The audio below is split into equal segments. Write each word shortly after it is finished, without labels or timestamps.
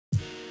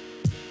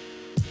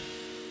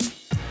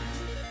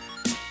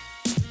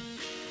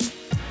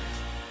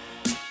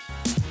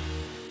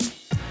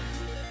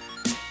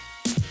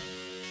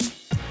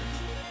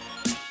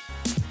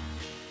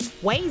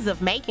Ways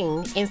of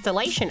Making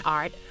Installation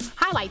Art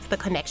highlights the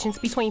connections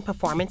between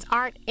performance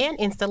art and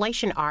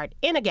installation art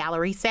in a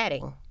gallery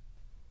setting.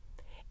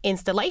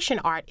 Installation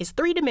art is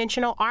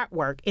three-dimensional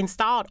artwork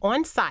installed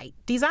on site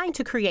designed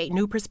to create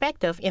new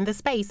perspective in the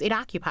space it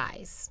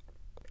occupies.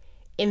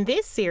 In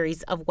this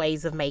series of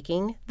Ways of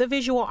Making, the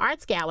Visual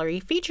Arts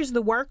Gallery features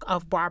the work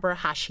of Barbra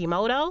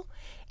Hashimoto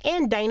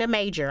and Dana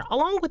Major,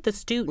 along with the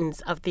students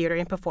of Theater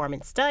and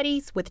Performance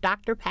Studies with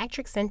Dr.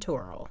 Patrick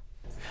Santoro.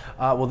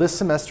 Well, this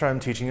semester I'm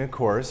teaching a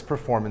course,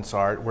 Performance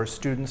Art, where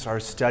students are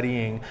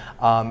studying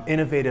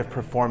innovative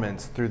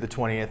performance through the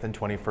 20th and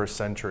 21st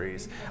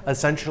centuries.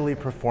 Essentially,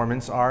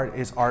 performance art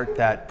is art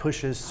that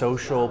pushes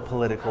social,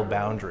 political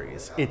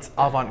boundaries. It's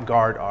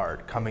avant-garde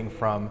art coming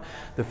from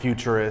the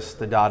futurists,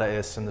 the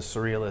Dadaists, and the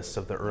surrealists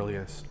of the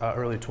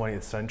early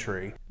 20th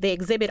century. The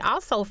exhibit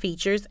also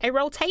features a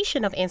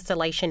rotation of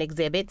installation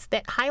exhibits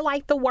that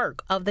highlight the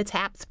work of the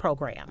TAPS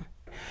program.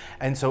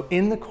 And so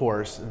in the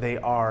course, they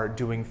are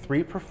doing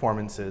 3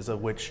 performances,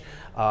 of which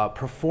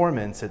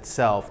performance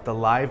itself, the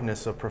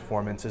liveness of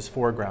performance, is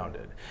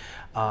foregrounded.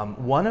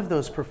 One of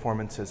those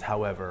performances,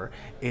 however,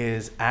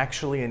 is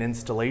actually an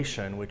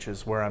installation, which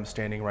is where I'm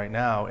standing right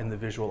now in the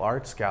Visual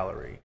Arts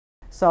Gallery.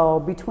 So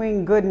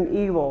between good and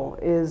evil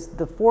is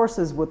the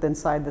forces within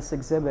inside this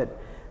exhibit.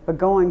 But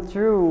going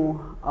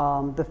through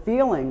the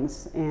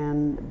feelings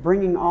and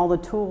bringing all the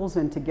tools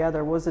in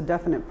together was a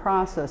definite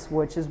process,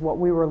 which is what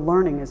we were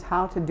learning, is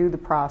how to do the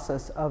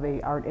process of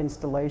an art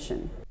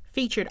installation.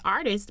 Featured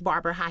artist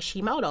Barbra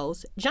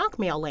Hashimoto's Junk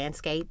Mail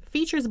Landscape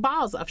features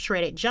balls of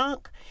shredded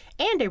junk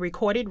and a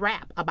recorded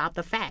rap about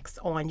the facts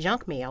on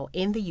junk mail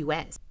in the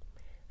U.S.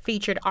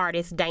 Featured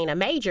artist Dana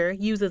Major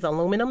uses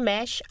aluminum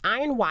mesh,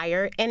 iron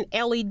wire, and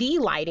LED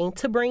lighting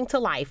to bring to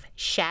life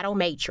Shadow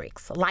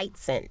Matrix light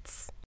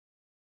sense.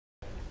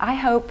 I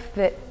hope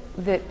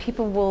that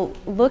people will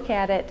look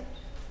at it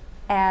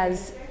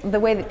as the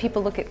way that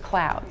people look at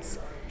clouds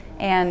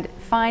and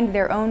find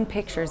their own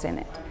pictures in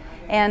it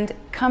and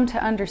come to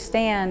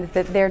understand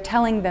that they're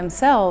telling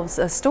themselves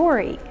a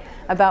story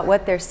about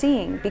what they're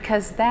seeing,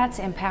 because that's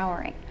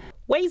empowering.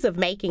 Ways of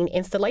Making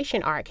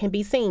installation art can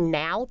be seen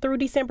now through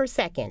December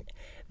 2nd.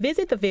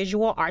 Visit the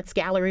Visual Arts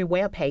Gallery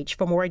webpage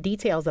for more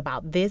details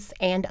about this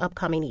and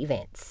upcoming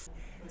events.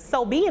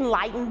 So be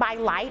enlightened by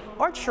light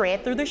or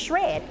tread through the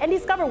shred and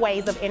discover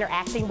ways of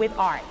interacting with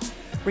art.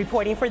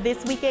 Reporting for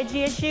This Week at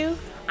GSU,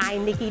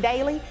 I'm Nikki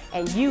Daily,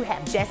 and you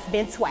have just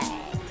been TWAG.